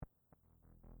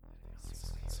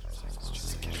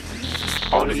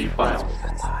Oddity Files.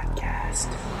 Podcast.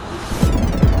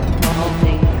 All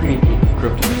things creepy,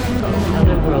 Cryptid.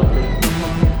 otherworldly.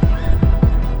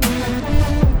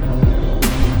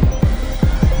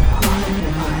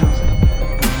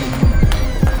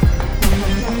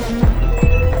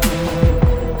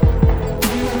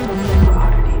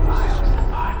 Oddity Files, the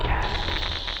podcast.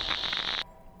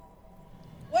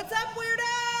 What's up,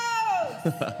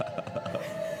 weirdos?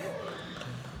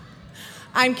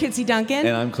 I'm Kitsy Duncan,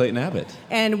 And I'm Clayton Abbott.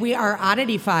 and we are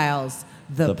Oddity Files,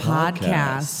 the The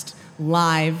podcast,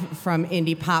 live from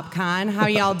Indie PopCon. How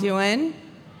y'all doing?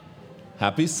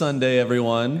 Happy Sunday,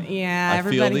 everyone. Yeah, I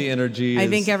feel the energy. I is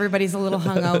think everybody's a little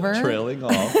hungover. trailing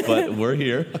off, but we're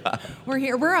here. We're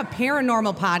here. We're a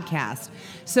paranormal podcast.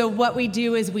 So what we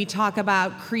do is we talk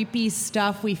about creepy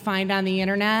stuff we find on the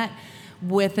internet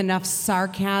with enough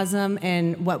sarcasm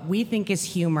and what we think is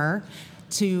humor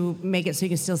to make it so you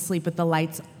can still sleep with the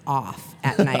lights off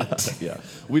at night. Yeah,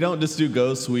 we don't just do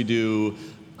ghosts. We do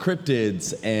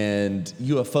cryptids and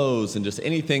UFOs and just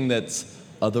anything that's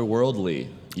otherworldly,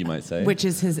 you might say. Which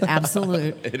is his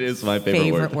absolute it is my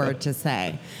favorite word to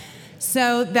say.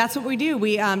 So that's what we do.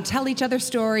 We tell each other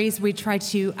stories. We try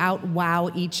to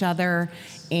out-wow each other.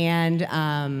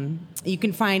 And you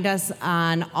can find us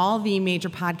on all the major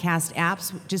podcast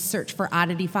apps. Just search for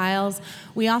Oddity Files.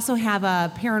 We also have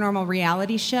a paranormal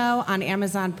reality show on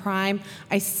Amazon Prime.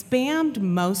 I spammed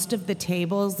most of the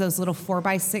tables, those little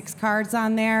 4x6 cards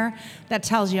on there. That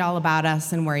tells you all about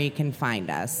us and where you can find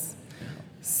us.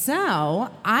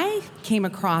 So I came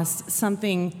across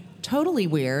something totally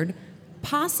weird,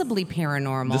 possibly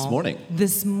paranormal.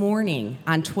 This morning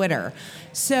on Twitter.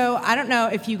 So I don't know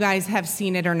if you guys have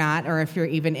seen it or not, or if you're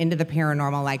even into the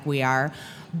paranormal like we are,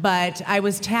 but I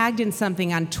was tagged in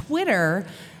something on Twitter.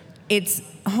 It's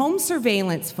home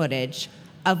surveillance footage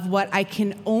of what I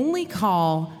can only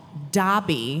call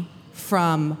Dobby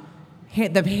from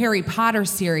the Harry Potter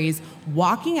series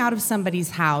walking out of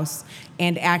somebody's house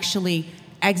and actually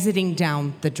exiting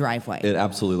down the driveway. It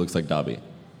absolutely looks like Dobby.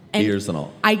 And Ears and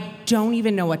all. I don't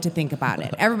even know what to think about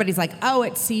it. Everybody's like, oh,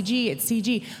 it's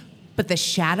CG. But the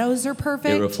shadows are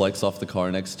perfect. It reflects off the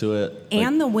car next to it.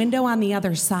 And the window on the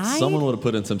other side. Someone would have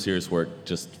put in some serious work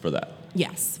just for that.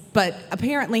 Yes. But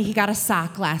apparently he got a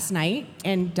sock last night,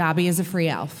 and Dobby is a free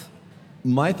elf.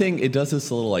 My thing, it does this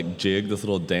little like jig, this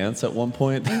little dance at one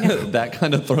point. That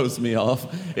kind of throws me off.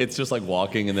 It's just like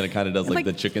walking, and then it kind of does like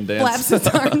the chicken dance. Flaps its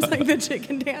arms like the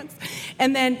chicken dance.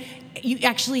 And then you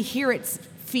actually hear its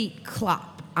feet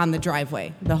clop on the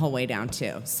driveway the whole way down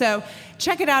too. So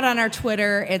check it out on our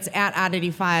Twitter. It's at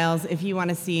Oddity Files if you want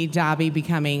to see Dobby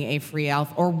becoming a free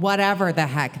elf or whatever the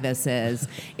heck this is.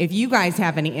 If you guys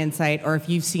have any insight or if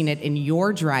you've seen it in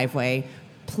your driveway,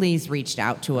 please reach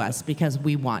out to us because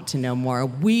we want to know more.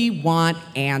 We want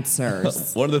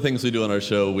answers. One of the things we do on our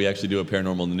show, we actually do a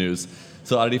paranormal in the news.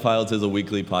 So Oddity Files is a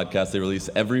weekly podcast. They release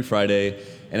every Friday,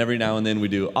 and every now and then we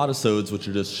do Oddisodes, which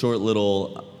are just short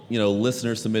little,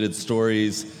 listener-submitted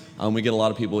stories. We get a lot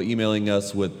of people emailing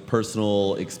us with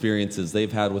personal experiences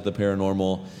they've had with the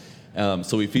paranormal.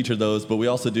 So we feature those, but we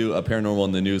also do a paranormal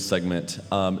in the news segment.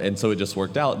 And so it just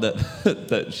worked out that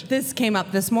this came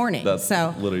up this morning. That's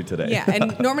so literally today. Yeah,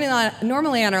 and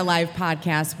normally on our live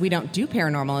podcast, we don't do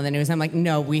paranormal in the news. I'm like,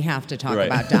 no, we have to talk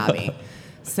about Dobby.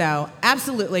 So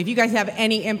absolutely, if you guys have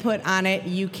any input on it,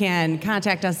 you can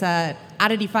contact us at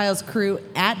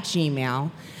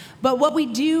oddityfilescrew@gmail.com. But what we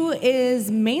do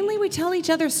is mainly we tell each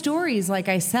other stories, like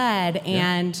I said,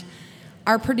 and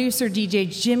our producer, DJ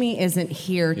Jimmy, isn't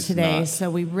here today,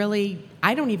 so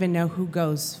I don't even know who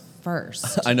goes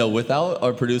first. I know, without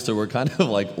our producer, we're kind of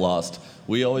like lost.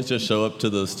 We always just show up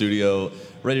to the studio,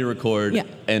 ready to record,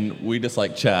 and we just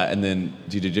like chat, and then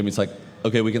DJ Jimmy's like,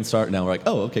 okay, we can start now. We're like,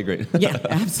 oh, okay, great. Yeah,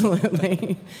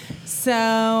 absolutely.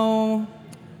 So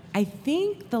I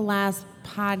think the last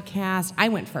podcast, I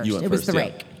went first. You went it was first, the yeah.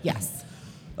 rake. Yes.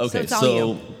 Okay, it's all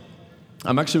so you.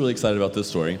 I'm actually really excited about this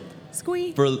story.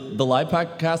 Squeak. For the live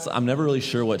podcast, I'm never really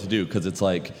sure what to do because it's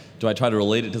like, do I try to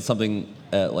relate it to something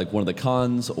at like one of the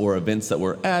cons or events that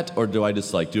we're at, or do I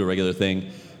just like do a regular thing?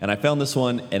 And I found this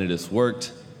one, and it just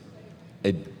worked.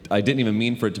 I didn't even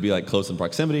mean for it to be like close in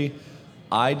proximity.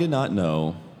 I did not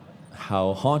know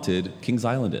how haunted Kings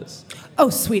Island is. Oh,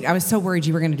 sweet. I was so worried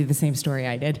you were going to do the same story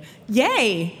I did.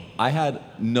 Yay! I had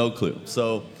no clue.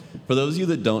 So for those of you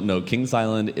that don't know, Kings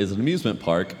Island is an amusement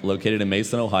park located in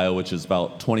Mason, Ohio, which is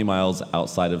about 20 miles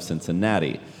outside of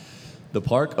Cincinnati. The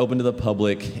park opened to the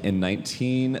public in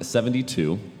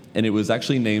 1972, and it was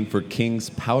actually named for King's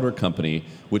Powder Company,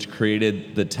 which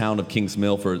created the town of Kings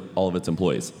Mill for all of its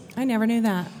employees. I never knew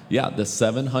that. Yeah, the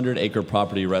 700-acre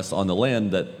property rests on the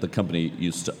land that the company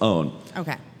used to own.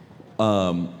 Okay.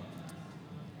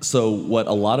 So what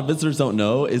a lot of visitors don't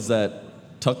know is that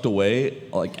tucked away,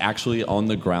 like actually on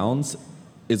the grounds,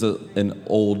 is an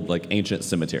old, like ancient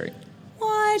cemetery.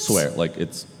 What? Swear, like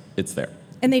it's there.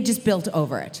 And they just built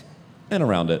over it. And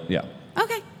around it, yeah.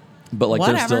 Okay. But like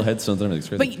there's still Whatever. headstones and everything's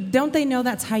crazy. But don't they know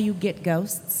that's how you get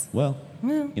ghosts? Well,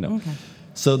 Well, you know. okay.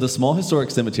 So the small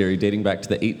historic cemetery dating back to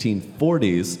the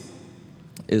 1840s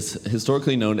is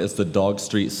historically known as the Dog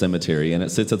Street Cemetery, and it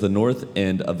sits at the north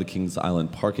end of the Kings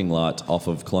Island parking lot off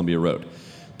of Columbia Road.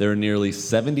 There are nearly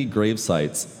 70 grave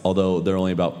sites, although there are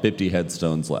only about 50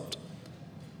 headstones left.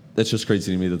 That's just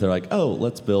crazy to me that they're like, oh,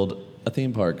 let's build a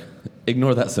theme park.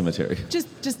 Ignore that cemetery.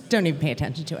 Just don't even pay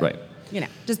attention to it. Right. You know,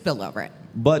 just build over it.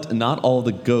 But not all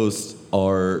the ghosts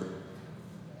are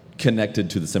connected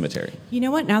to the cemetery. You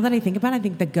know what? Now that I think about it, I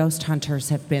think the ghost hunters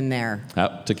have been there.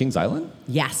 Out to Kings Island?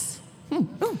 Yes.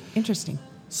 Oh, interesting.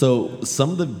 So some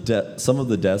of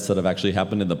the deaths that have actually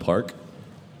happened in the park,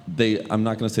 I'm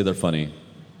not going to say they're funny,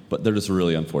 but they're just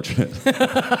really unfortunate.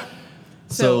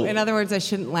 So, in other words, I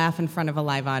shouldn't laugh in front of a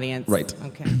live audience. Right.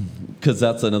 Okay. Because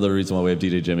that's another reason why we have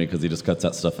DJ Jimmy, because he just cuts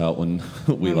that stuff out when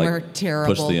we We're like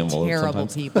terrible, push the envelope terrible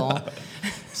sometimes. people.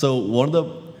 So one of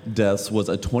the deaths was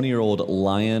a 20-year-old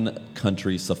Lion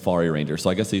Country Safari Ranger. So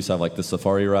I guess they used to have like the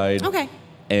safari ride. Okay.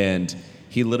 And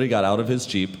he literally got out of his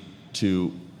Jeep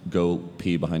to go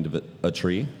pee behind a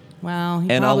tree. Well, he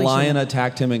And a probably lion shouldn't-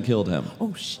 attacked him and killed him. Oh,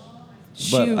 But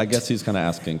shoot. I guess he's kind of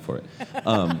asking for it.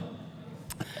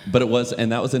 But that was in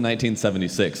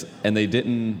 1976, and they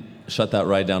didn't shut that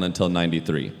ride down until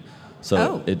 93. So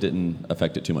Oh. it didn't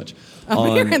affect it too much.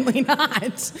 Apparently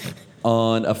not.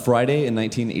 On a Friday in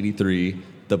 1983,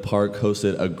 the park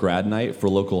hosted a grad night for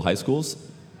local high schools,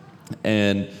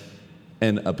 and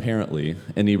apparently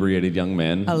inebriated young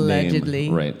man Allegedly.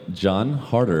 named John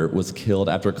Harder was killed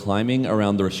after climbing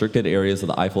around the restricted areas of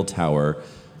the Eiffel Tower,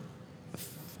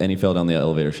 and he fell down the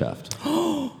elevator shaft.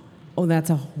 Oh, that's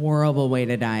a horrible way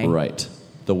to die. Right.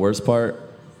 The worst part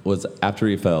was after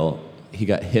he fell, he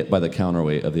got hit by the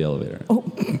counterweight of the elevator.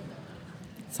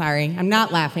 Sorry, I'm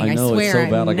not laughing. I know swear it's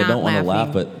so bad. I'm Like I not don't want to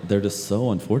laugh, laughing. but they're just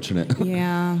so unfortunate.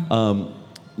 Yeah.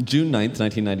 June 9th,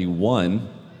 1991,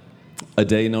 a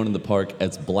day known in the park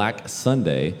as Black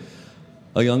Sunday,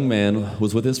 a young man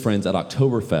was with his friends at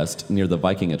Oktoberfest near the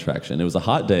Viking attraction. It was a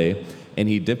hot day, and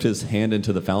he dipped his hand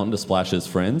into the fountain to splash his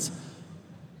friends.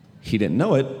 He didn't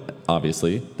know it,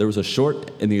 obviously. There was a short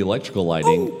in the electrical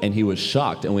lighting, and he was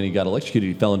shocked. And when he got electrocuted,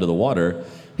 he fell into the water.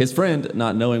 His friend,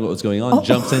 not knowing what was going on,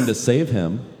 jumps in to save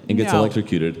him and gets No.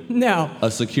 electrocuted. No.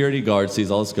 A security guard sees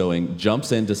all this going,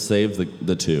 jumps in to save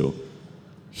the two.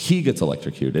 He gets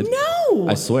electrocuted. No.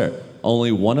 I swear.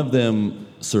 Only one of them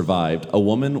survived. A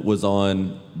woman was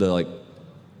on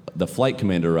the flight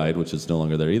commander ride, which is no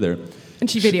longer there either. And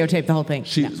she videotaped the whole thing.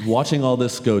 She's watching all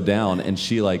this go down, and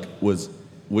she was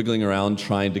wiggling around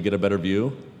trying to get a better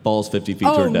view. Falls 50 feet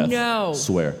to her death. no.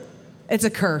 Swear. It's a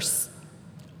curse.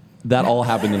 That all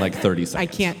happened in like 30 I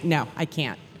seconds. can't. No, I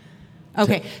can't.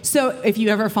 Okay, so if you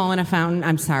ever fall in a fountain,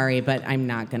 I'm sorry, but I'm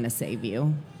not going to save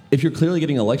you. If you're clearly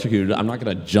getting electrocuted, I'm not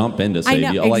going to jump in to I save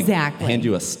know, you. I'll exactly. hand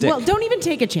you a stick. Well, don't even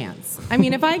take a chance. I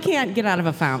mean, if I can't get out of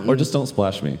a fountain. Or just don't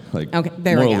splash me. Okay,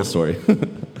 there we moral go. of the story.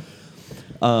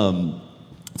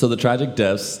 So the tragic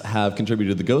deaths have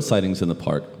contributed to the ghost sightings in the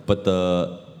park, but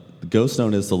the ghost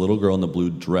known as the little girl in the blue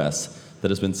dress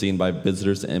that has been seen by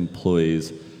visitors and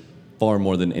employees far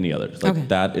more than any other. Okay.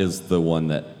 That is the one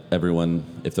that everyone,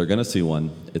 if they're going to see one,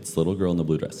 it's the little girl in the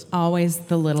blue dress. Always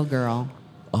the little girl.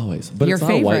 Always. But Your it's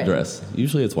not a white favorite. dress.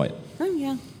 Usually it's white. Oh,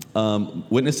 yeah.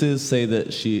 Witnesses say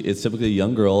that she is typically a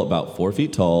young girl about 4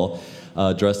 feet tall,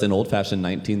 dressed in old-fashioned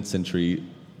 19th century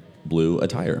blue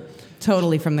attire.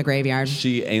 Totally from the graveyard.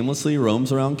 She aimlessly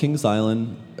roams around Kings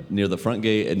Island near the front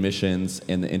gate, admissions,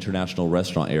 and the international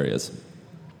restaurant areas.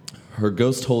 Her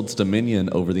ghost holds dominion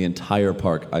over the entire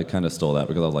park. I kind of stole that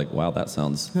because I was like, wow, that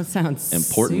sounds That sounds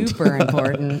important. super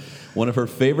important. One of her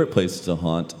favorite places to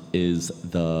haunt is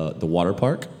the water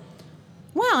park.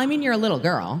 Well, I mean, you're a little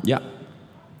girl. Yeah.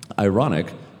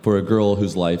 Ironic for a girl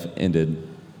whose life ended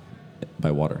by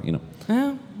water, you know.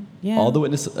 Oh, yeah. All the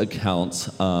witness accounts,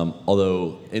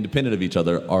 although independent of each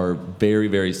other, are very,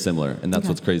 very similar, and that's Okay.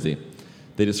 what's crazy.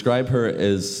 They describe her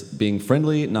as being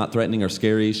friendly, not threatening or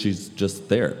scary. She's just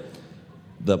there.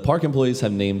 The park employees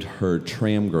have named her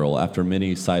Tram Girl after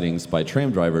many sightings by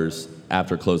tram drivers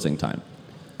after closing time.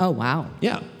 Oh, wow.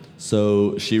 Yeah.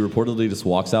 So she reportedly just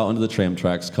walks out onto the tram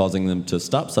tracks, causing them to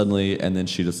stop suddenly, and then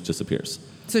she just disappears.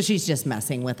 So she's just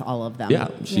messing with all of them. Yeah,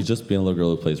 she's just being a little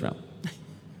girl who plays around.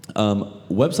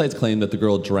 Websites claim that the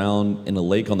girl drowned in a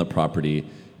lake on the property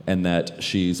and that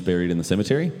she's buried in the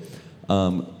cemetery.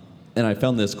 and I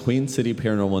found this Queen City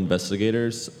Paranormal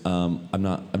Investigators.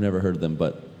 I've never heard of them,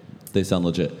 but they sound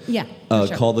legit. Yeah, for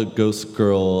sure. Call the ghost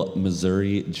girl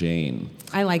Missouri Jane.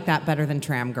 I like that better than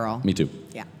Tram Girl. Me too.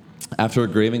 Yeah. After a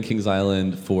grave in Kings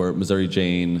Island for Missouri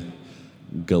Jane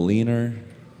Galliner,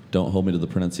 don't hold me to the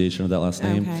pronunciation of that last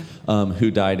name, Okay.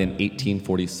 who died in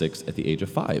 1846 at the age of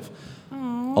 5.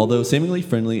 Although seemingly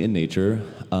friendly in nature,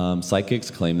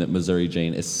 psychics claim that Missouri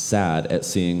Jane is sad at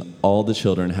seeing all the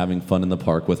children having fun in the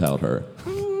park without her.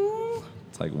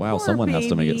 It's like, wow, Poor someone has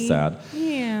to make it baby. sad.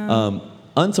 Yeah.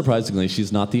 Unsurprisingly,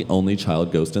 she's not the only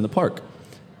child ghost in the park.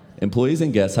 Employees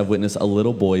and guests have witnessed a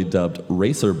little boy dubbed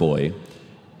Racer Boy,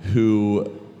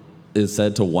 who is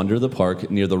said to wander the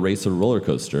park near the Racer roller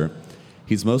coaster.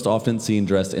 He's most often seen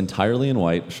dressed entirely in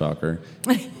white, shocker,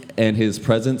 and his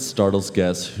presence startles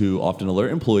guests who often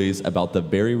alert employees about the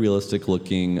very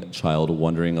realistic-looking child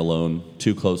wandering alone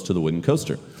too close to the wooden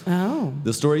coaster. Oh.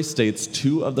 The story states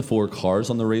 2 of the 4 cars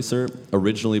on the Racer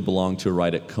originally belonged to a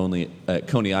ride at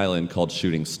Coney Island called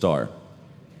Shooting Star.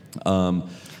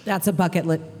 That's a bucket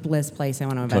list place I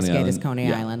want to investigate is Coney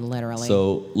Yeah. Island, literally.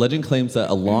 So legend claims that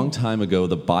a long time ago,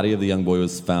 the body of the young boy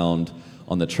was found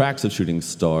on the tracks of Shooting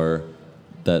Star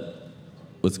that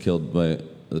was killed by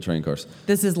the train cars.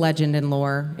 This is legend and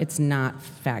lore. It's not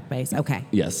fact-based. Okay.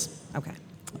 Yes. Okay.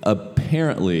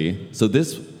 Apparently, so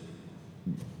this,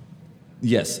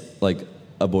 yes, like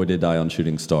a boy did die on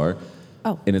Shooting Star.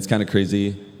 Oh. And it's kind of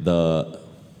crazy.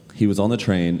 He was on the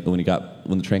train, and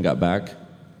when the train got back,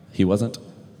 he wasn't.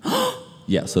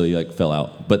 Yeah, so he like fell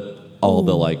out. But all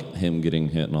the like him getting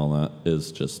hit and all that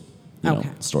is just Okay.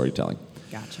 storytelling.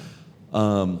 Gotcha.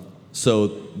 So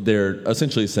they're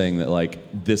essentially saying that like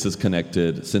this is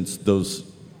connected since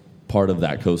part of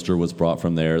that coaster was brought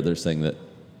from there. They're saying that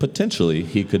potentially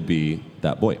he could be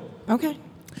that boy. Okay.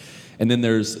 And then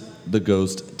there's the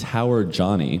ghost Tower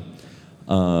Johnny,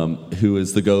 who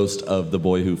is the ghost of the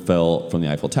boy who fell from the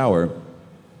Eiffel Tower.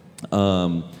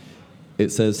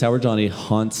 It says Tower Johnny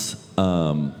haunts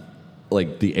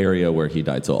like the area where he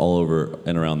died, so all over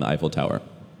and around the Eiffel Tower.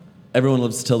 Everyone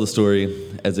loves to tell the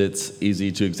story as it's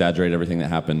easy to exaggerate everything that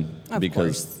happened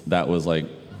because that was like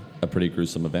a pretty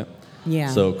gruesome event. Yeah.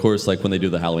 So of course, like when they do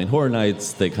the Halloween Horror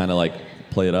Nights, they kind of like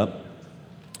play it up,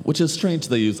 which is strange.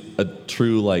 They use a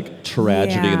true like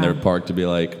tragedy in their park to be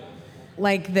like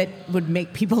that would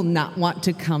make people not want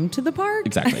to come to the park?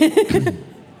 exactly.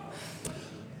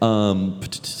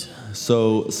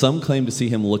 So some claim to see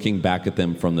him looking back at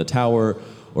them from the tower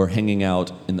or hanging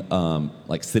out in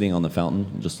like sitting on the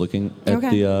fountain, just looking at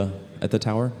the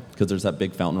tower, because there's that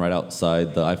big fountain right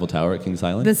outside the Eiffel Tower at Kings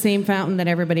Island. The same fountain that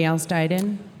everybody else died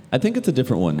in? I think it's a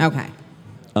different one. Okay.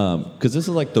 Because this is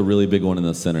like the really big one in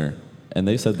the center, and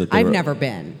they said that I've never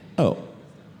been. Oh,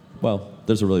 well,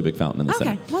 there's a really big fountain in the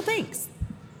center. Okay. Well, thanks.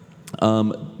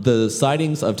 The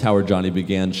sightings of Tower Johnny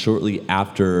began shortly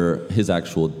after his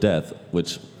actual death,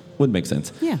 which would make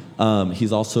sense. Yeah.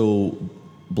 He's also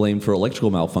blamed for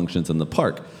electrical malfunctions in the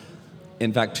park.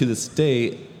 In fact, to this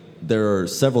day, there are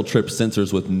several trip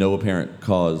sensors with no apparent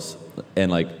cause, and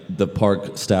like the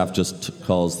park staff just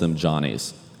calls them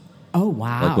Johnnies. Oh,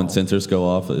 wow. Like when sensors go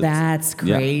off. That's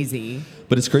crazy. Yeah.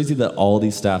 But it's crazy that all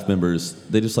these staff members,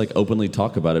 they just like openly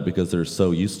talk about it because they're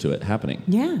so used to it happening.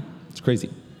 Yeah. It's crazy.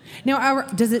 Now,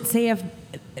 does it say if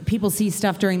people see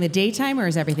stuff during the daytime or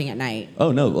is everything at night?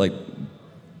 Oh, no, like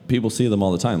people see them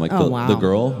all the time. Like the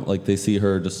girl, like they see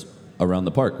her just around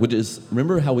the park, which is,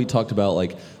 remember how we talked about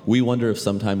like, we wonder if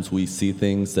sometimes we see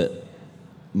things that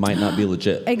might not be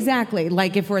legit. Exactly.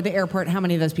 Like if we're at the airport, how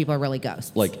many of those people are really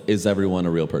ghosts? Like, is everyone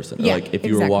a real person? Yeah, Or like if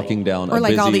you were walking down or a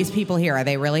like busy, all these people here, are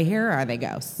they really here or are they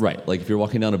ghosts? Right. Like if you're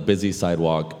walking down a busy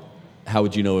sidewalk, how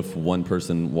would you know if one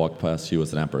person walked past you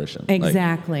as an apparition?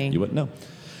 Exactly. Like, you wouldn't know.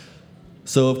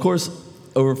 So of course,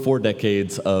 over 4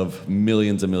 decades of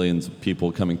millions and millions of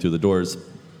people coming through the doors,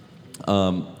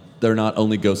 they're not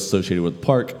only ghosts associated with the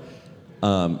park,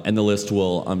 and the list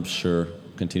will, I'm sure,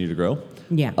 continue to grow.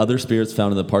 Yeah. Other spirits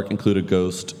found in the park include a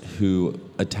ghost who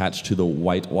attached to the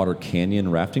Whitewater Canyon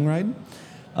rafting ride.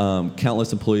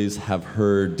 Countless employees have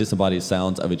heard disembodied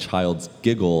sounds of a child's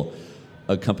giggle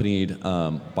accompanied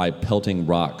by pelting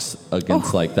rocks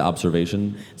against like the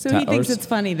observation So towers. he thinks it's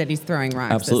funny that he's throwing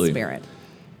rocks Absolutely. at spirit.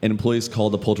 And employees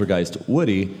call the poltergeist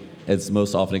Woody, as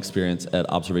most often experienced at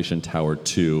Observation Tower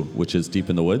 2, which is deep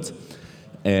in the woods,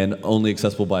 and only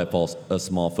accessible by a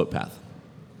small footpath.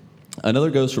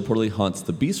 Another ghost reportedly haunts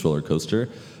the Beast roller coaster.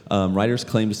 Riders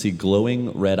claim to see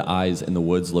glowing red eyes in the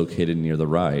woods located near the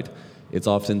ride. It's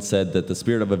often said that the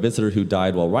spirit of a visitor who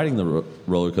died while riding the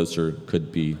roller coaster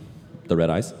could be the red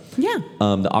eyes. Yeah.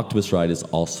 The octopus ride is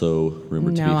also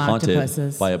rumored to No be haunted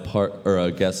octopuses. by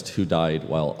a guest who died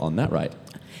while on that ride.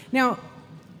 Now,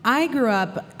 I grew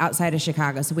up outside of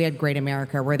Chicago, so we had Great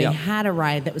America, where they Yeah. had a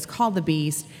ride that was called the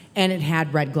Beast, and it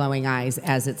had red glowing eyes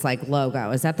as its like logo.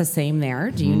 Is that the same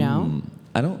there? Do you know?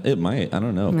 It might. I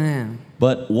don't know. Yeah.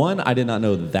 But one, I did not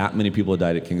know that many people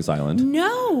died at Kings Island.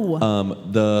 No.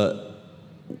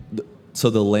 So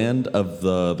the land of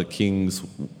the King's,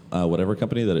 whatever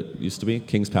company that it used to be,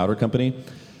 King's Powder Company.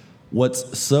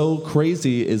 What's so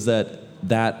crazy is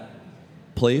that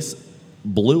place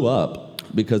blew up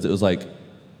because it was like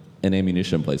an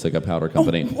ammunition place, like a powder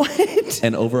company. What?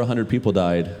 And over 100 people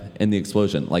died in the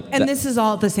explosion. And this is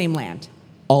all the same land.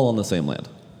 all on the same land.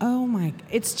 Oh my!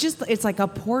 It's like a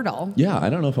portal. Yeah, I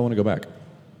don't know if I want to go back.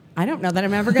 I don't know that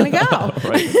I'm ever going to go.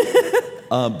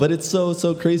 Right. But it's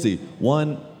so crazy.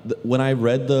 One, when I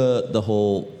read the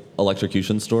whole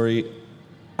electrocution story,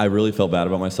 I really felt bad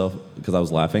about myself because I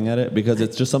was laughing at it, because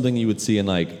it's just something you would see in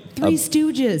like Three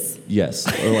Stooges. yes,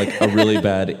 or like a really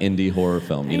bad indie horror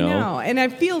film, you know? I know, and I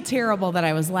feel terrible that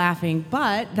I was laughing,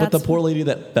 but that's But the poor lady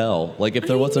that fell, like if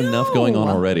there wasn't enough going on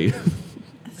know. already,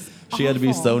 she had to be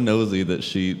awful. so nosy that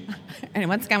she And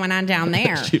what's going on down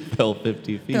there? she fell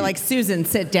 50 feet. They're like, Susan,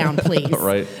 sit down, please.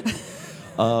 right.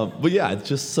 But yeah, it's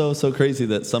just so crazy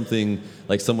that something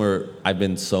like somewhere I've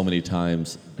been so many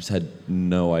times, I just had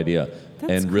no idea.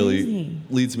 That's and really crazy.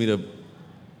 leads me to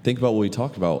think about what we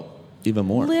talked about even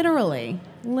more. Literally.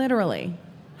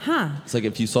 Huh. It's like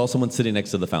if you saw someone sitting next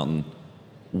to the fountain,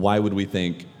 why would we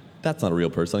think that's not a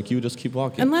real person? Like you would just keep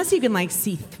walking. Unless you can like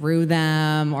see through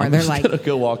them, or I'm they're just like gonna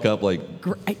go walk up like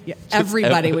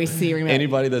everybody we see. Remember,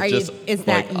 anybody that's just is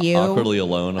that like, you? awkwardly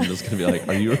alone. I'm just gonna be like,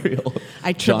 are you real?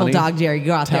 I triple Johnny? dog dare you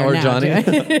go out Tower there now. Johnny?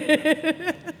 Do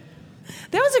it.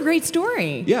 That was a great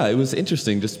story. Yeah, it was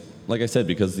interesting, just like I said,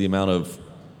 because the amount of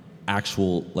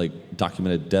actual like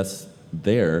documented deaths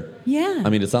there. Yeah. I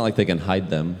mean, it's not like they can hide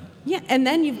them. Yeah, and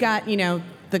then you've got,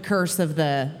 the curse of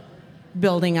the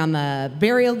building on the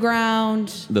burial ground.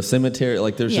 The cemetery,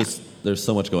 like Yeah. there's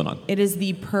so much going on. It is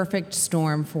the perfect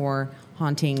storm for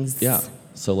hauntings. Yeah.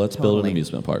 So let's build an Totally.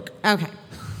 amusement park. Okay.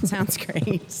 Sounds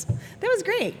great. That was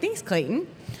great. Thanks, Clayton.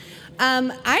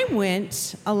 I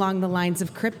went along the lines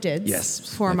of cryptids Yes,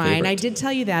 for my mine. favorite. I did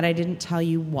tell you that. I didn't tell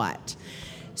you what.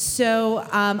 So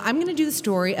I'm going to do the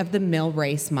story of the Mill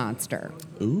Race Monster.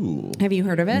 Ooh. Have you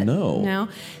heard of it? No. No?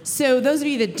 So those of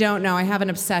you that don't know, I have an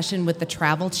obsession with the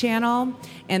Travel Channel,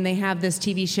 and they have this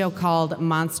TV show called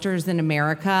Monsters in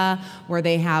America, where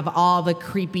they have all the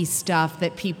creepy stuff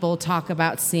that people talk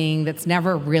about seeing that's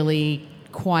never really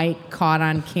quite caught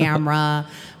on camera,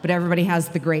 but everybody has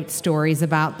the great stories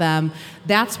about them.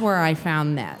 That's where I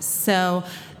found this. So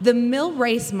the Mill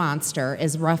Race Monster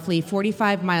is roughly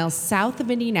 45 miles south of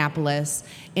Indianapolis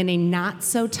in a not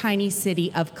so tiny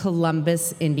city of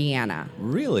Columbus, Indiana.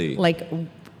 Really? Like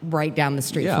right down the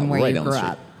street Yeah, from where right you down the grew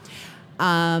street.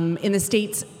 up. In the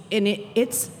States,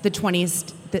 it's the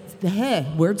 20th,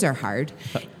 words are hard.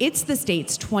 It's the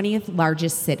state's 20th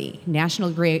largest city.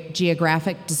 National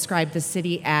Geographic described the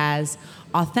city as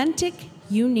authentic,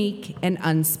 unique, and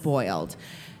unspoiled.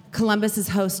 Columbus is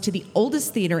host to the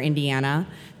oldest theater in Indiana,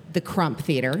 the Crump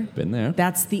Theater. Been there.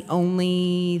 That's the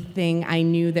only thing I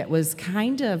knew that was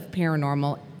kind of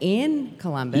paranormal in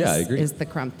Columbus. Yeah, I agree. Is the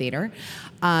Crump Theater.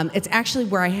 It's actually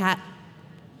where I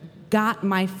got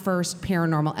my first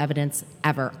paranormal evidence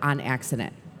ever on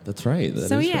accident. That's right. That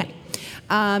So is yeah.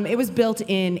 right. It was built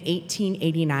in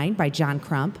 1889 by John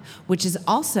Crump, which is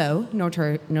also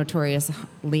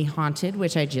notoriously haunted,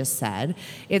 which I just said.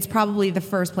 It's probably the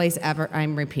first place ever.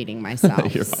 I'm repeating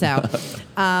myself. You're So,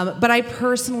 but I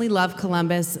personally love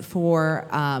Columbus for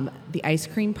the ice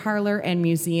cream parlor and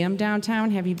museum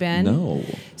downtown. Have you been? No.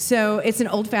 So it's an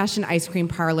old-fashioned ice cream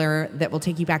parlor that will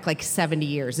take you back like 70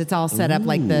 years. It's all set up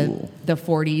like the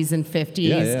 40s and 50s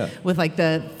Yeah. with like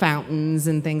the fountains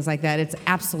and things like that. It's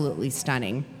absolutely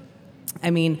stunning. I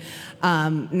mean,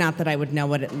 not that I would know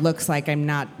what it looks like. I'm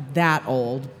not that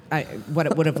old. What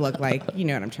it would have looked like. You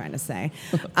know what I'm trying to say.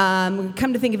 Come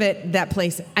to think of it, that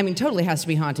place, I mean, totally has to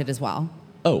be haunted as well.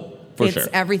 Oh, for sure.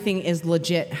 Everything is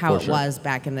legit how For it sure. was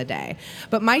back in the day.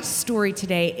 But my story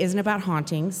today isn't about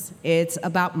hauntings. It's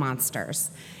about monsters.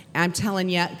 I'm telling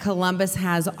you, Columbus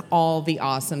has all the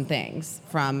awesome things,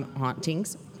 from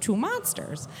hauntings to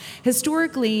monsters.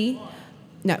 Historically,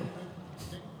 no.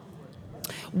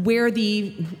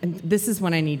 This is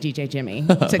when I need DJ Jimmy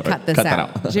to cut this Cut that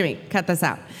out. out. Jimmy, cut this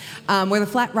out. Where the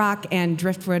Flat Rock and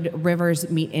Driftwood rivers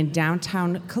meet in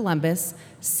downtown Columbus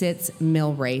sits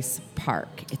Mill Race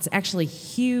Park. It's actually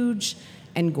huge,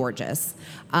 and gorgeous.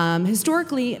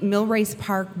 Historically, Millrace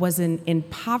Park was an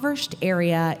impoverished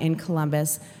area in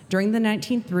Columbus during the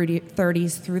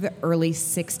 1930s through the early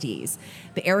 60s.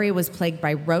 The area was plagued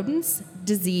by rodents,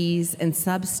 disease, and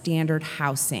substandard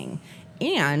housing.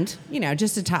 And,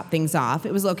 just to top things off,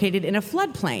 it was located in a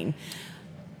floodplain.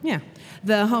 Yeah.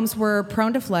 The homes were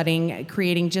prone to flooding,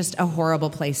 creating just a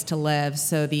horrible place to live.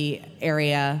 So the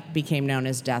area became known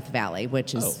as Death Valley,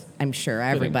 which is, I'm sure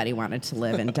everybody wanted to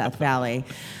live in Death Valley.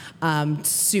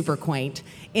 Super quaint.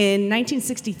 In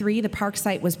 1963, the park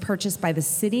site was purchased by the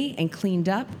city and cleaned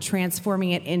up,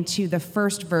 transforming it into the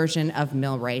first version of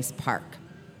Millrace Park.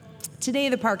 Today,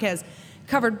 the park has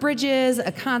covered bridges,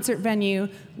 a concert venue,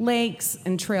 lakes,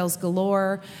 and trails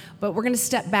galore. But we're going to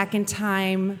step back in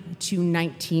time to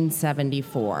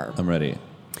 1974. I'm ready.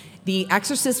 The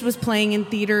Exorcist was playing in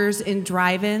theaters and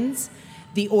drive-ins.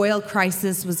 The oil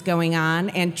crisis was going on,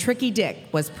 and Tricky Dick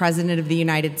was president of the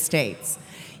United States.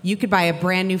 You could buy a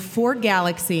brand new Ford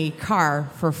Galaxy car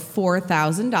for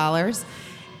 $4,000,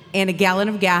 and a gallon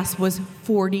of gas was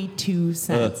 42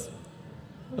 cents.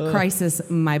 Crisis,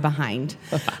 my behind.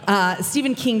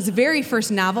 Stephen King's very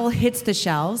first novel hits the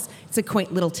shelves. It's a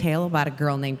quaint little tale about a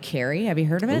girl named Carrie. Have you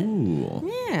heard of it?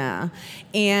 Ooh. Yeah.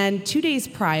 And 2 days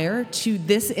prior to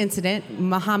this incident,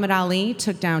 Muhammad Ali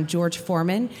took down George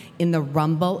Foreman in the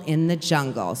Rumble in the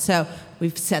Jungle. So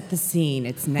we've set the scene.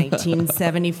 It's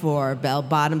 1974, bell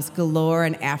bottoms galore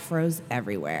and afros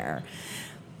everywhere.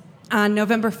 On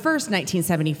November 1st,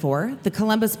 1974, the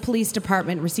Columbus Police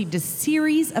Department received a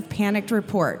series of panicked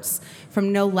reports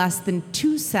from no less than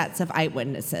 2 sets of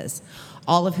eyewitnesses,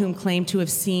 all of whom claimed to have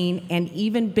seen and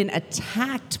even been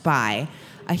attacked by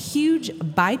a huge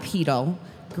bipedal,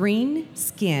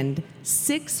 green-skinned,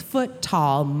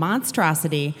 6-foot-tall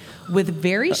monstrosity with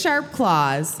very sharp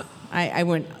claws. I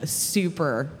went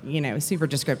super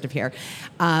descriptive here,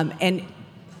 and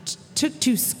took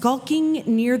to skulking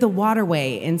near the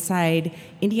waterway inside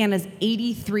Indiana's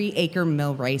 83-acre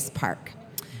Millrace Park.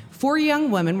 4 young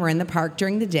women were in the park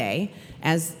during the day,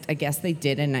 as I guess they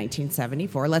did in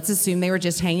 1974. Let's assume they were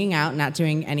just hanging out, not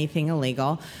doing anything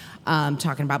illegal,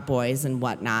 talking about boys and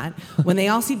whatnot, when they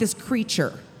all see this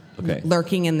creature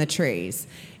lurking in the trees.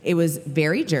 It was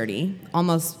very dirty,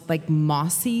 almost like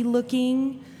mossy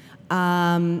looking,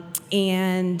 and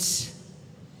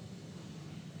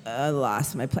I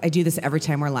lost my place. I do this every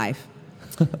time we're live.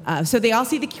 So they all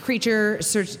see the creature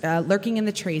lurking in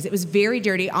the trees. It was very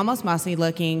dirty, almost mossy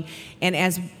looking, and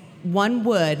as one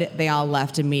would, they all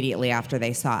left immediately after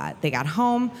they saw it. They got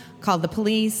home, called the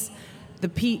police.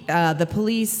 The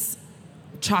police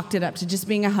chalked it up to just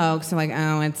being a hoax. They're like,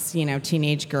 oh, it's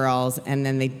teenage girls, and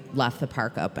then they left the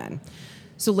park open.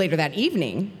 So later that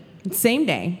evening, same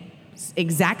day,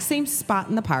 exact same spot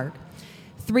in the park,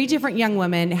 3 different young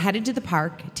women headed to the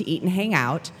park to eat and hang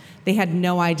out. They had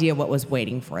no idea what was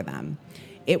waiting for them.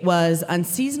 It was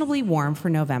unseasonably warm for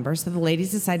November, so the ladies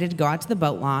decided to go out to the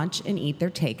boat launch and eat their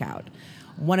takeout.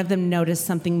 One of them noticed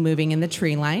something moving in the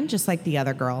tree line, just like the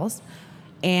other girls,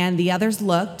 and the others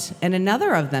looked, and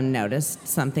another of them noticed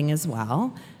something as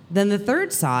well. Then the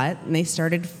third saw it, and they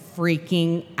started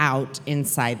freaking out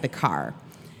inside the car.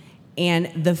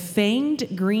 And the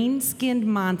fanged, green-skinned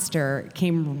monster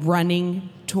came running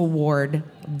toward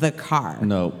the car.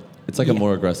 No, it's like a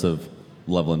more aggressive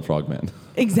Loveland Frogman.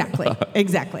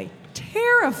 Exactly.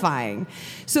 Terrifying.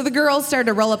 So the girls started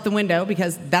to roll up the window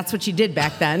because that's what you did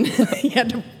back then. You had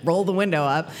to roll the window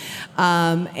up.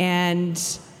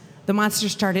 And the monster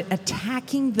started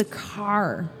attacking the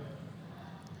car.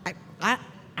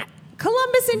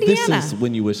 Columbus, Indiana. This is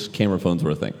when you wish camera phones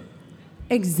were a thing.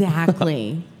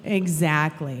 Exactly.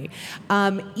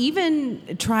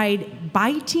 Even tried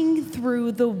biting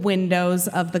through the windows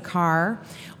of the car.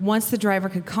 Once the driver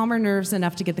could calm her nerves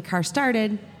enough to get the car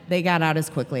started, they got out as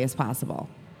quickly as possible.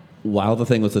 While the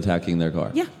thing was attacking their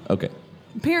car? Yeah. Okay.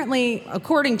 Apparently,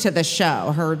 according to the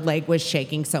show, her leg was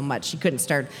shaking so much she couldn't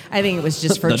start. I think it was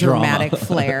just for The dramatic drama.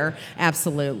 flair.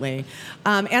 Absolutely.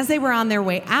 As they were on their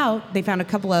way out, they found a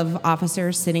couple of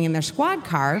officers sitting in their squad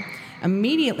car,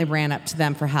 immediately ran up to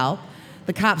them for help.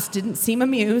 The cops didn't seem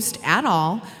amused at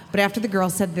all, but after the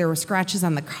girls said there were scratches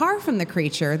on the car from the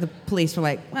creature, the police were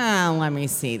like, well, let me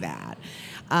see that.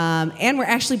 And were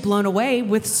actually blown away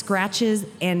with scratches,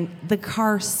 and the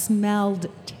car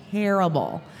smelled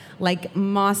terrible. Like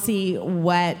mossy,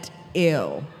 wet,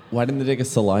 ew. Why didn't they take a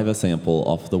saliva sample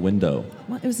off the window?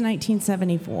 Well, it was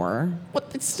 1974.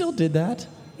 What? It still did that?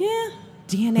 Yeah.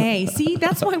 DNA. See,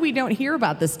 that's why we don't hear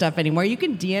about this stuff anymore. You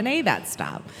can DNA that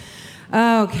stuff.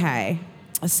 Okay.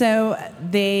 So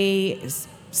they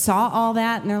saw all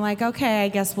that, and they're like, okay, I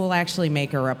guess we'll actually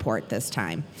make a report this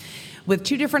time. With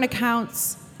two different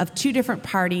accounts of two different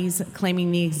parties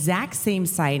claiming the exact same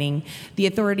sighting, the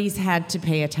authorities had to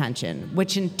pay attention,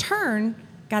 which in turn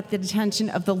got the attention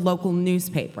of the local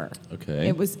newspaper. Okay.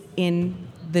 It was in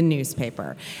the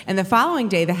newspaper. And the following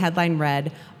day, the headline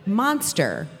read,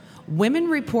 "Monster, Women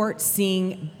Report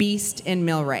Seeing Beast in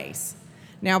Mill Race."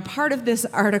 Now, part of this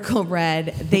article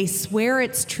read, "They swear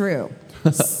it's true."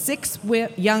 Six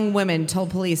young women told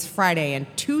police Friday in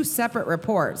two separate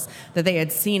reports that they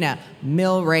had seen a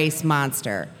mill race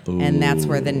monster. And that's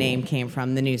where the name came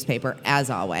from, the newspaper, as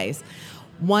always.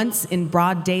 Once in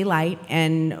broad daylight,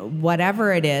 and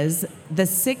whatever it is, the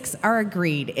six are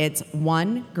agreed. It's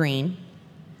 1, green,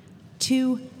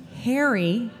 2,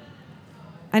 hairy.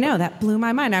 I know, that blew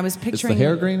my mind. I was Is picturing... the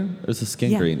hair green, or is the skin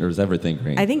Yeah. green, or is everything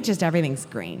green? I think just everything's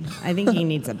green. I think he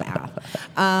needs a bath.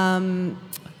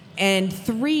 And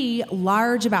 3,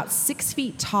 large, about 6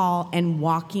 feet tall and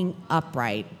walking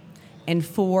upright. And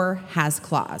 4 has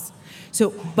claws.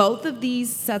 So both of these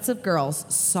sets of girls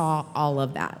saw all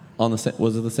of that. On the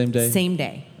was it the same day? Same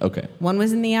day. Okay, One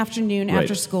was in the afternoon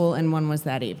after Right. school, and one was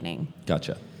that evening.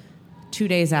 gotcha. 2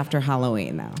 days after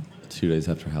Halloween, though. 2 days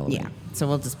after Halloween. Yeah, so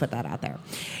we'll just put that out there.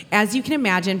 As you can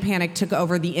imagine, panic took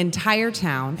over the entire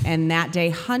town, and that day,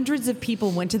 hundreds of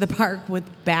people went to the park with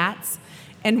bats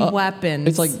and weapons.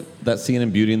 It's like that scene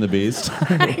in Beauty and the Beast.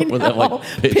 I know. With that, like,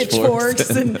 pitchforks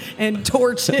and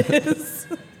torches.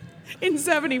 In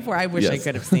 74, I wish I Yes.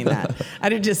 could have seen that.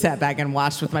 I'd have just sat back and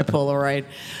watched with my Polaroid.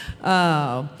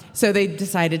 Oh, so they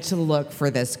decided to look for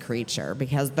this creature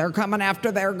because they're coming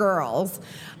after their girls.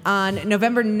 On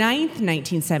November 9th,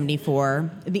 1974,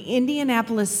 the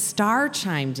Indianapolis Star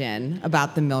chimed in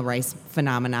about the mill race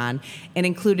phenomenon and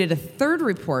included a third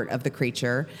report of the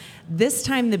creature. This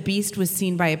time, the beast was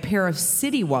seen by a pair of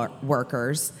city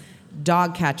workers,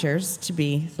 dog catchers, to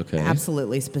be Okay.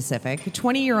 absolutely specific.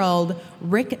 20-year-old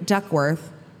Rick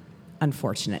Duckworth,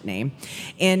 unfortunate name,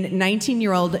 and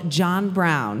 19-year-old John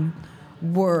Brown,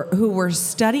 who were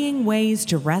studying ways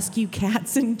to rescue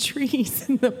cats in trees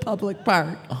in the public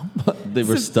park. They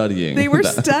were studying. They were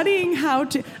that. studying how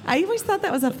to. I always thought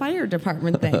that was a fire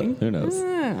department thing. Who knows?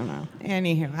 I don't know.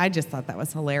 Anywho, I just thought that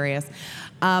was hilarious.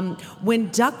 When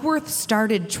Duckworth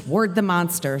started toward the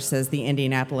monster, says the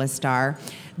Indianapolis Star,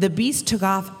 the beast took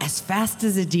off as fast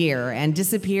as a deer and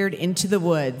disappeared into the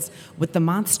woods. With the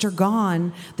monster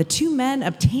gone, the two men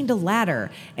obtained a ladder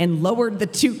and lowered the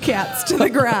two cats to the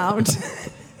ground.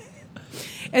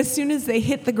 As soon as they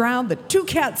hit the ground, the two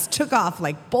cats took off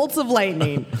like bolts of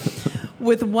lightning,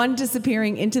 with one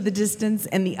disappearing into the distance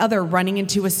and the other running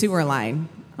into a sewer line.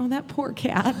 Oh, that poor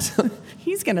cat.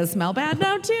 He's going to smell bad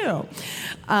now, too.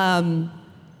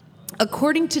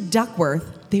 According to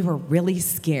Duckworth, they were really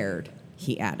scared,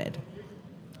 he added.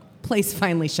 Police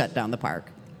finally shut down the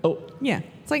park. Oh, Yeah.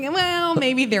 It's like, well,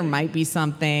 maybe there might be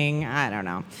something. I don't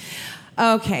know.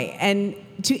 Okay. And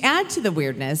to add to the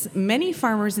weirdness, many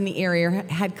farmers in the area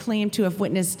had claimed to have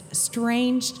witnessed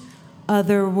strange,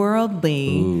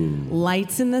 otherworldly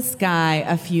lights in the sky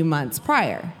a few months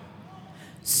prior.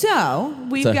 So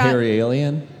we've it's a got. hairy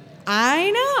alien.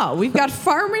 I know. We've got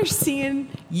farmers seeing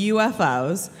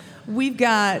UFOs. We've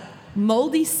got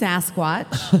moldy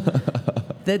Sasquatch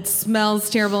that smells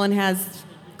terrible and has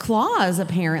claws,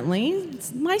 apparently.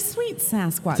 It's my sweet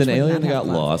Sasquatch. It's an would alien not that have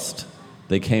got claws. lost.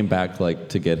 They came back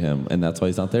to get him, and that's why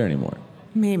he's not there anymore.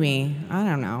 Maybe. I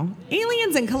don't know.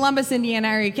 Aliens in Columbus, Indiana.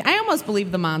 I almost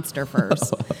believe the monster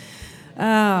first.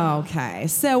 Okay.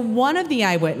 So one of the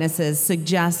eyewitnesses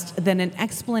suggests that an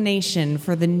explanation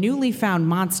for the newly found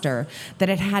monster that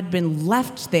it had been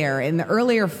left there in the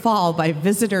earlier fall by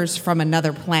visitors from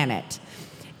another planet.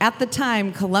 At the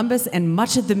time, Columbus and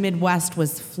much of the Midwest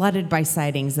was flooded by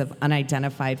sightings of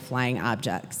unidentified flying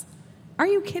objects. Are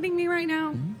you kidding me right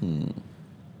now?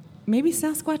 Maybe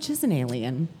Sasquatch is an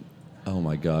alien. Oh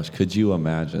my gosh, could you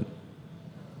imagine?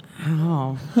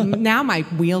 Oh, now my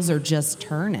wheels are just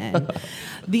turning.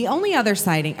 The only other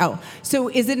sighting, so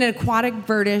is it an aquatic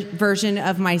version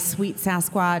of my sweet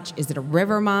Sasquatch? Is it a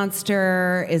river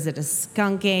monster? Is it a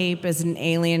skunk ape? Is it an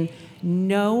alien?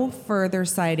 No further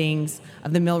sightings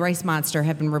of the mill race monster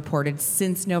have been reported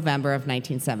since November of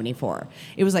 1974.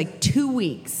 It was like 2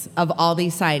 weeks of all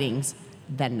these sightings,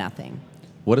 then nothing.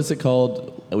 What is it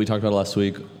called? We talked about it last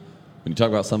week. When you talk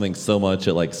about something so much,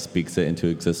 it like speaks it into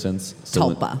existence.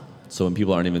 Tulpa. So when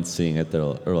people aren't even seeing it, they're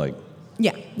like,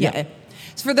 Yeah.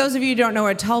 So for those of you who don't know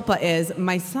what tulpa is,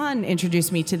 my son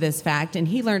introduced me to this fact, and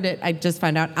he learned it, I just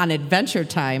found out, on Adventure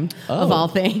Time, of all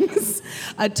things.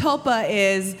 A tulpa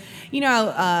is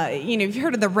you've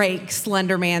heard of the Rake,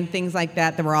 Slender Man, things like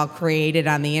that were all created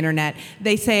on the internet.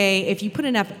 They say if you put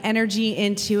enough energy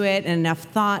into it and enough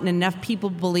thought and enough people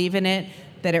believe in it,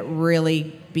 that it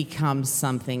really becomes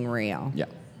something real. Yeah.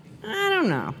 I don't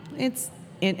know. It's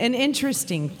an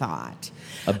interesting thought.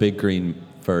 A big green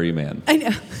furry man. I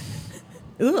know.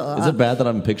 Is it bad that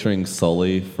I'm picturing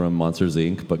Sully from Monsters,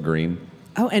 Inc., but green?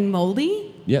 Oh, and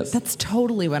moldy? Yes. That's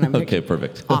totally what I'm Okay,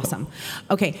 perfect. Awesome.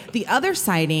 Okay, the other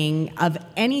sighting of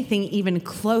anything even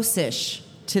close-ish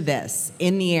to this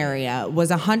in the area was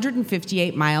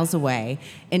 158 miles away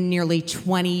and nearly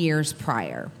 20 years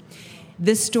prior.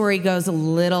 This story goes a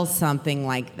little something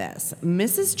like this.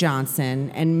 Mrs. Johnson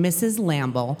and Mrs.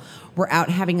 Lamble were out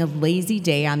having a lazy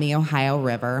day on the Ohio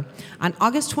River on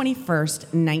August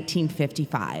 21st,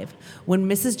 1955, when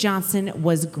Mrs. Johnson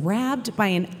was grabbed by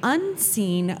an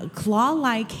unseen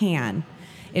claw-like hand.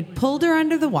 It pulled her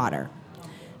under the water.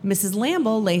 Mrs.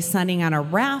 Lamble lay sunning on a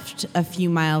raft a few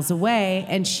miles away,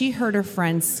 and she heard her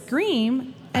friend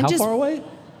scream. And How far away?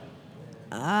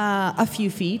 A few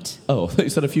feet. Oh, you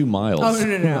said a few miles. Oh,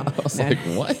 no. I was like,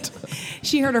 what?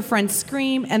 She heard her friend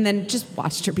scream and then just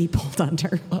watched her be pulled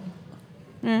under.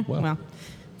 Well,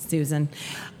 Susan.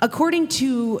 According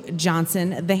to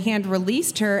Johnson, the hand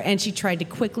released her and she tried to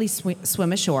quickly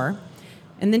swim ashore.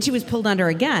 And then she was pulled under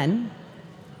again.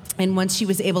 And once she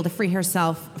was able to free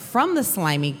herself from the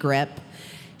slimy grip,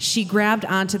 she grabbed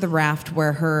onto the raft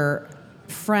where her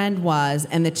friend was,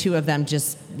 and the two of them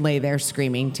just lay there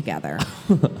screaming together.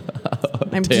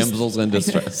 Damsels in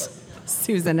distress.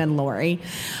 Susan and Lori.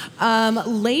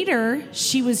 Later,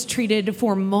 she was treated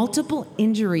for multiple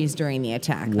injuries during the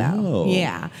attack, though. Whoa.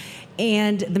 Yeah.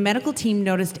 And the medical team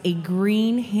noticed a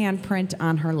green handprint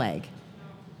on her leg.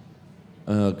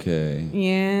 Okay.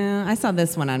 Yeah, I saw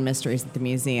this one on Mysteries at the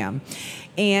Museum.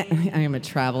 And I am a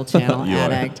Travel Channel You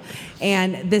are. addict.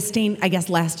 And this stain, I guess,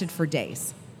 lasted for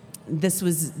days. This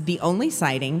was the only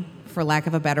sighting, for lack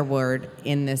of a better word,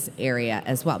 in this area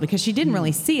as well. Because she didn't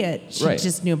really see it. She Right.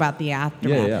 just knew about the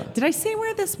aftermath. Yeah. Did I say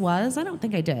where this was? I don't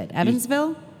think I did.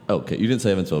 Evansville? Okay, you didn't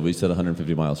say Evansville, but you said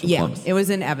 150 miles from Yeah, Columbus. it was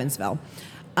in Evansville.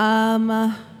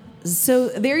 So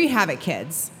there you have it,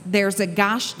 kids. There's a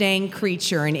gosh dang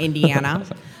creature in Indiana,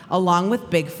 along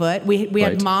with Bigfoot. We Right.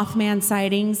 had Mothman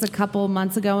sightings a couple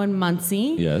months ago in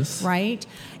Muncie. Yes. Right?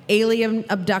 Alien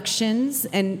abductions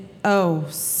and,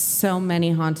 so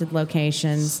many haunted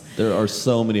locations. There are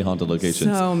so many haunted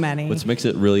locations. So many. Which makes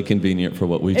it really convenient for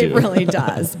what we do. It really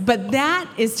does. But that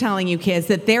is telling you, kids,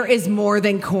 that there is more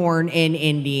than corn in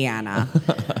Indiana.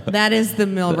 That is the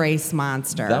Mill Race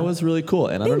Monster. That was really cool.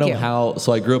 And I don't Thank know you. how,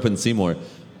 so I grew up in Seymour.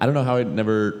 I don't know how I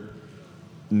never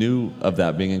knew of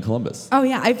that being in Columbus. Oh,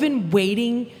 yeah. I've been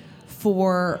waiting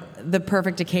for the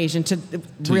perfect occasion to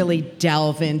really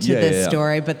delve into this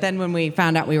story. But then when we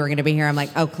found out we were going to be here, I'm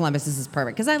like, oh, Columbus, this is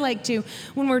perfect. Because I like to,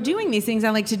 when we're doing these things, I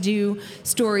like to do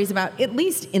stories about at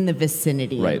least in the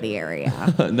vicinity Right. of the area.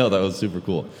 No, that was super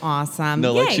cool. Awesome.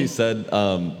 No, like Yay. she said,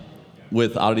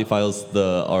 with Oddity Files,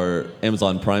 our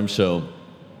Amazon Prime show,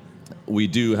 we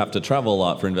do have to travel a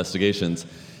lot for investigations.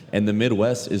 And the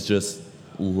Midwest is just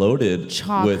loaded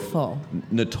Chock with full.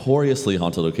 notoriously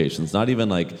haunted locations. Not even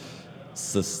like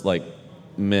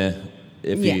meh,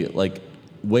 iffy. Yeah. Like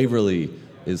Waverly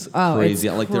is Oh, crazy.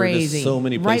 it's Like crazy. there are just so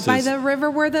many places. Right by the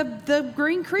river where the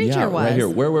green creature yeah, was. right here.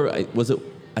 Where were was it?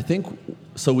 I think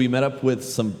so. We met up with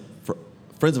some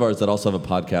friends of ours that also have a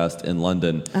podcast in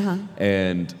London,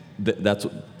 and that's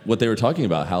what they were talking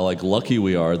about. How like lucky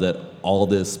we are that all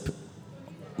these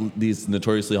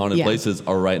notoriously haunted Yeah. places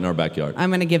are right in our backyard. I'm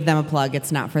going to give them a plug.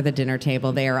 It's not for the dinner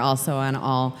table. They are also on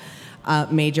all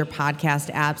major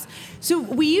podcast apps. So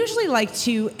we usually like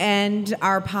to end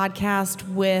our podcast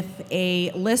with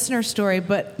a listener story,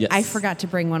 but Yes. I forgot to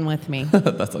bring one with me.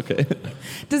 That's okay.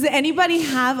 Does anybody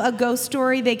have a ghost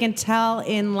story they can tell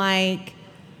in like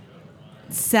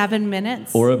 7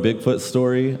 minutes? Or a Bigfoot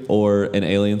story, or an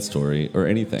alien story, or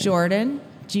anything. Jordan,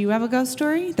 do you have a ghost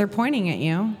story? They're pointing at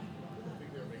you.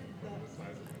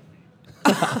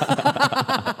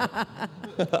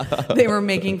 They were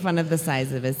making fun of the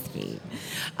size of his feet.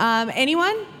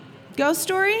 Anyone? Ghost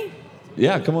story?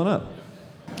 Yeah, come on up.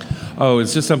 Oh,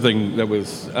 it's just something that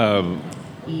was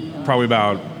probably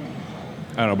about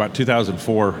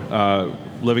 2004,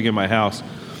 living in my house,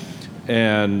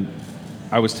 and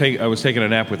I was taking a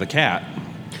nap with a cat,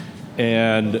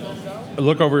 and I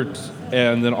look over,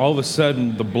 and then all of a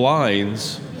sudden the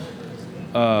blinds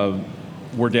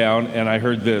were down, and I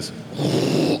heard this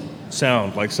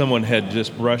sound like someone had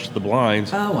just brushed the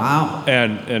blinds. Oh, wow.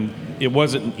 And it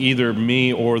wasn't either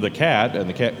me or the cat, and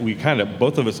the cat,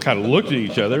 both of us kind of looked at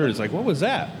each other, and it's like, what was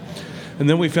that? And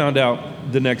then we found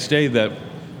out the next day that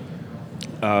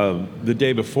the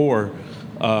day before,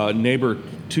 neighbor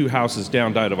 2 houses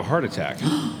down died of a heart attack.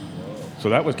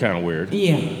 So that was kind of weird.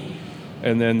 Yeah.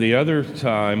 And then the other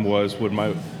time was when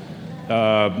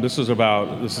this is a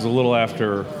little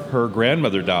after her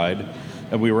grandmother died,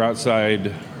 and we were outside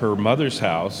her mother's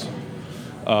house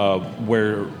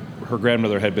where her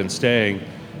grandmother had been staying,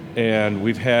 and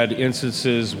we've had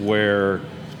instances where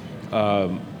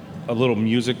a little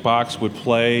music box would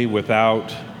play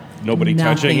without nobody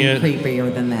touching it. Nothing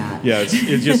creepier than that. Yeah,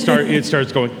 it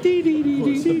starts going dee, dee, dee,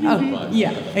 dee, dee, dee. Oh, yeah,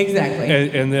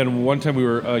 exactly. And then one time we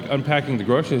were unpacking the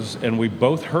groceries, and we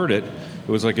both heard it.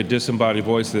 It was like a disembodied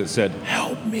voice that said,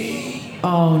 "Help me!"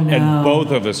 Oh no! And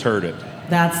both of us heard it.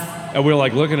 That's. And we were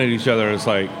like looking at each other, and it's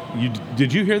like,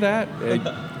 "Did you hear that?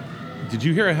 Did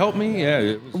you hear a help me?"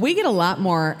 Yeah. We get a lot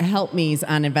more help me's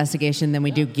on investigation than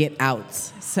we do get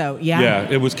outs. So yeah. Yeah,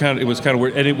 it was kind of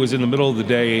weird, and it was in the middle of the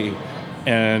day,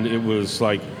 and it was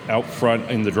like out front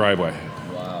in the driveway.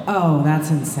 Oh,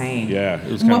 that's insane. Yeah,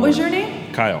 it was. Kind What of was weird. your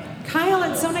name? Kyle. Kyle,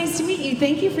 it's so nice to meet you.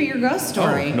 Thank you for your ghost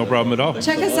story. Oh, no problem at all.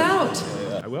 Check us out.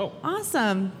 I will.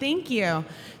 Awesome. Thank you.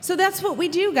 So that's what we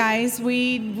do, guys.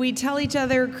 We tell each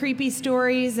other creepy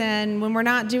stories, and when we're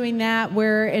not doing that,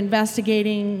 we're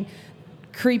investigating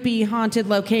creepy haunted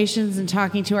locations and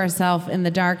talking to ourselves in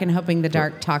the dark and hoping the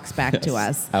dark talks back to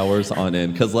us. Hours on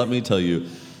end. Because let me tell you,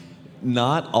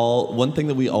 one thing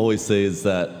that we always say is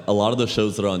that a lot of the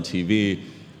shows that are on TV,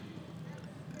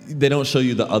 they don't show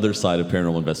you the other side of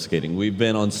paranormal investigating. We've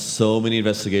been on so many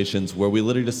investigations where we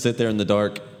literally just sit there in the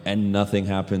dark and nothing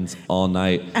happens all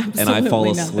night. Absolutely and I fall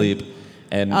nothing. asleep.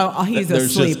 And He's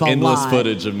there's asleep just a endless lot.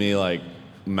 footage of me like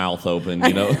mouth open,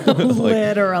 you know?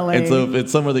 Literally. And so if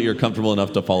it's somewhere that you're comfortable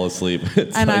enough to fall asleep,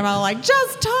 it's And like, I'm all like,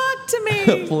 just talk to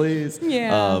me. please.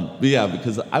 Yeah. But yeah,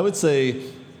 because I would say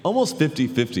almost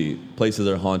 50-50 places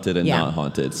are haunted and Yeah. not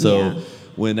haunted. So Yeah.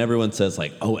 when everyone says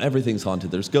like, oh, everything's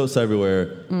haunted, there's ghosts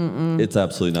everywhere, it's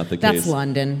absolutely not the case. That's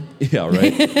London. Yeah,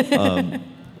 right?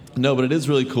 No, but it is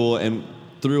really cool. And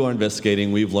through our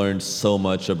investigating, we've learned so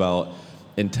much about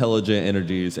intelligent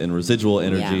energies and residual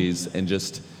energies and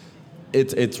just,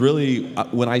 it's really,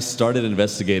 when I started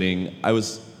investigating, I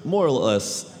was more or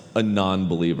less a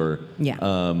non-believer.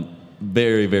 Yeah.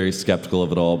 Very, very skeptical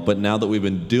of it all. But now that we've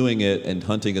been doing it and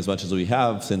hunting as much as we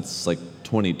have since like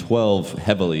 2012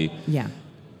 heavily, Yeah.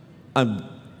 I'm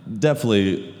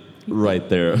definitely right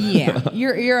there. Yeah,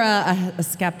 you're a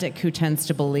skeptic who tends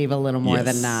to believe a little more Yes,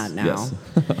 than not now. yes.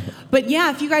 But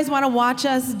yeah, if you guys want to watch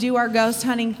us do our ghost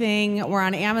hunting thing, we're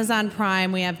on Amazon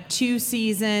Prime. We have 2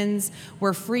 seasons.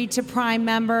 We're free to Prime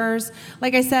members.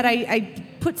 Like I said, I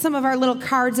put some of our little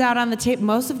cards out on the tape.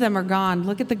 Most of them are gone.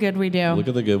 Look at the good we do. Look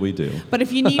at the good we do. But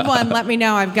if you need one, let me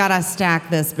know. I've got a stack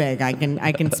this big. I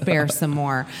can spare some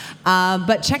more.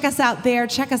 But check us out there.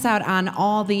 Check us out on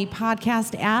all the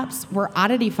podcast apps. We're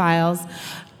Oddity Files,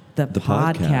 the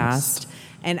podcast.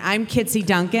 And I'm Kitsy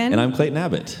Duncan. And I'm Clayton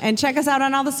Abbott. And check us out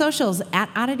on all the socials at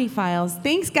Oddity Files.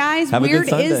 Thanks, guys. Have a good Weird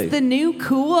Sunday. is the new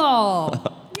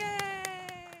cool.